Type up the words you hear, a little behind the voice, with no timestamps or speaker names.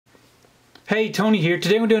Hey, Tony here.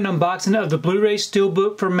 Today we're doing an unboxing of the Blu-ray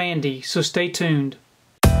Steelbook for Mandy, so stay tuned.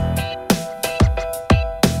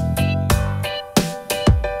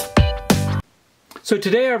 So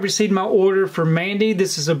today I received my order for Mandy.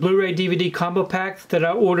 This is a Blu-ray DVD combo pack that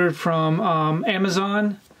I ordered from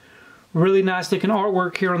Amazon. Really nice looking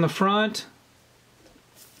artwork here on the front.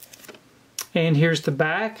 And here's the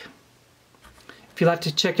back. If you'd like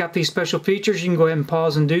to check out these special features, you can go ahead and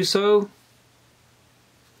pause and do so.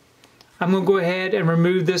 I'm going to go ahead and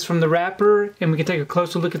remove this from the wrapper and we can take a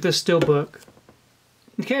closer look at this Steelbook.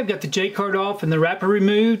 Okay, I've got the J card off and the wrapper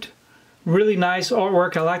removed. Really nice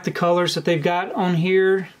artwork. I like the colors that they've got on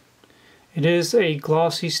here. It is a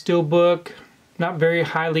glossy Steelbook. Not very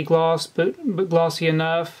highly glossed, but glossy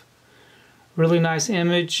enough. Really nice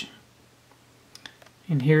image.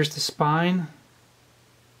 And here's the spine.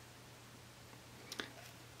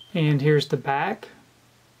 And here's the back.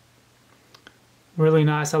 Really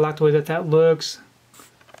nice. I like the way that looks.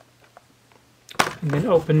 And then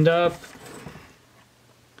opened up.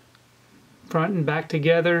 Front and back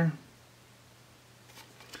together.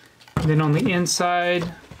 And then on the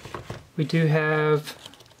inside, we do have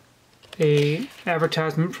a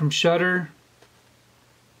advertisement from Shudder.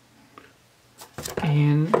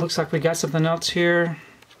 And looks like we got something else here.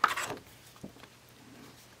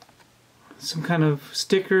 Some kind of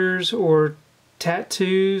stickers or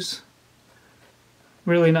tattoos.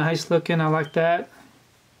 Really nice looking, I like that.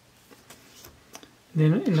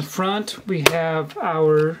 Then in the front we have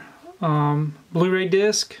our Blu-ray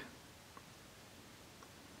disc.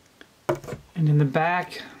 And in the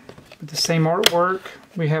back, with the same artwork,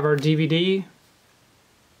 we have our DVD.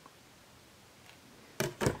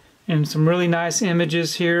 And some really nice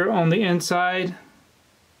images here on the inside.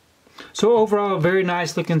 So overall, a very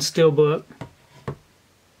nice looking Steelbook.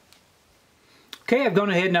 Okay, I've gone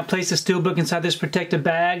ahead and I've placed the Steelbook inside this protective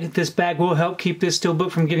bag. This bag will help keep this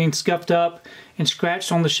Steelbook from getting scuffed up and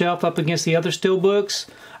scratched on the shelf up against the other Steelbooks.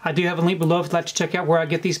 I do have a link below if you'd like to check out where I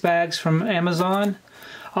get these bags from Amazon.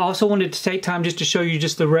 I also wanted to take time just to show you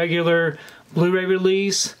just the regular Blu-ray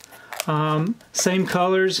release. Same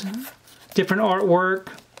colors, different artwork.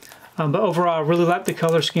 But overall, I really like the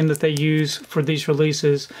color scheme that they use for these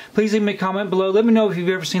releases. Please leave me a comment below. Let me know if you've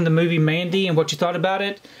ever seen the movie Mandy and what you thought about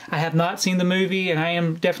it. I have not seen the movie, and I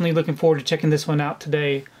am definitely looking forward to checking this one out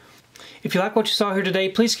today. If you like what you saw here today,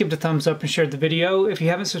 please give it a thumbs up and share the video. If you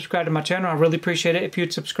haven't subscribed to my channel, I really appreciate it if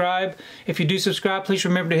you'd subscribe. If you do subscribe, please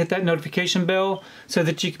remember to hit that notification bell so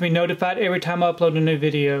that you can be notified every time I upload a new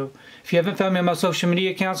video. If you haven't found me on my social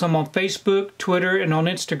media accounts, I'm on Facebook, Twitter, and on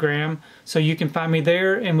Instagram, so you can find me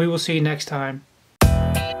there, and we will see you next time.